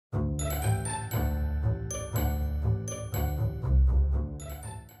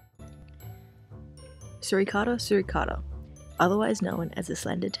Suricata suricata, otherwise known as the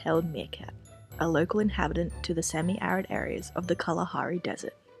slender-tailed meerkat, a local inhabitant to the semi-arid areas of the Kalahari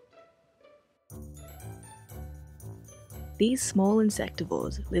Desert. These small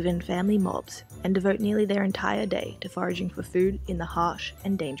insectivores live in family mobs and devote nearly their entire day to foraging for food in the harsh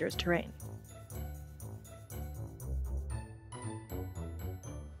and dangerous terrain.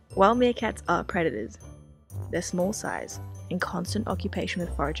 While meerkats are predators, their small size and constant occupation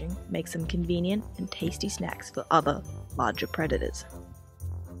with foraging makes them convenient and tasty snacks for other, larger predators.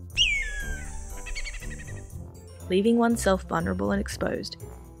 Leaving oneself vulnerable and exposed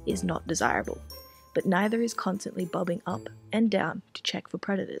is not desirable, but neither is constantly bobbing up and down to check for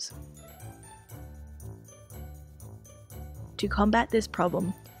predators. To combat this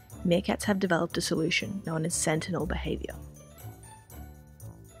problem, meerkats have developed a solution known as Sentinel behaviour.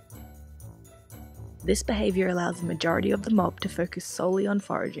 This behaviour allows the majority of the mob to focus solely on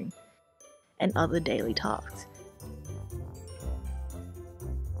foraging and other daily tasks.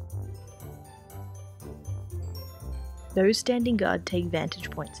 Those standing guard take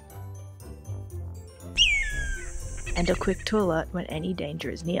vantage points and are quick to alert when any danger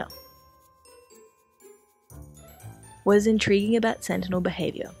is near. What is intriguing about Sentinel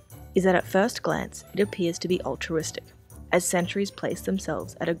behaviour is that at first glance it appears to be altruistic, as sentries place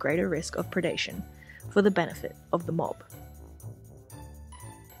themselves at a greater risk of predation for the benefit of the mob.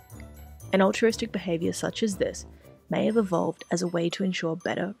 An altruistic behaviour such as this may have evolved as a way to ensure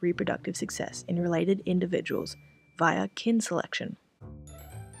better reproductive success in related individuals via kin selection.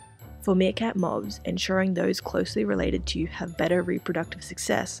 For meerkat mobs, ensuring those closely related to you have better reproductive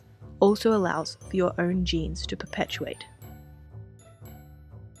success also allows for your own genes to perpetuate.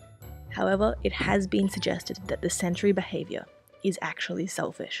 However, it has been suggested that the sentry behaviour is actually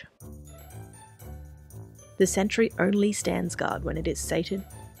selfish. The sentry only stands guard when it is sated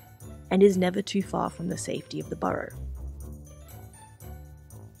and is never too far from the safety of the burrow.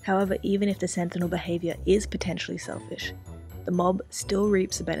 However, even if the sentinel behaviour is potentially selfish, the mob still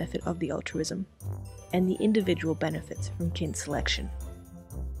reaps the benefit of the altruism, and the individual benefits from kin selection.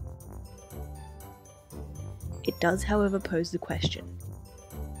 It does, however, pose the question: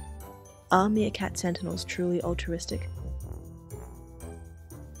 are meerkat sentinels truly altruistic,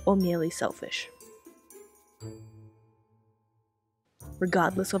 or merely selfish?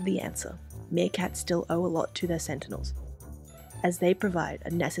 Regardless of the answer, meerkats still owe a lot to their sentinels, as they provide a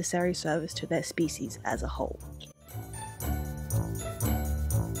necessary service to their species as a whole.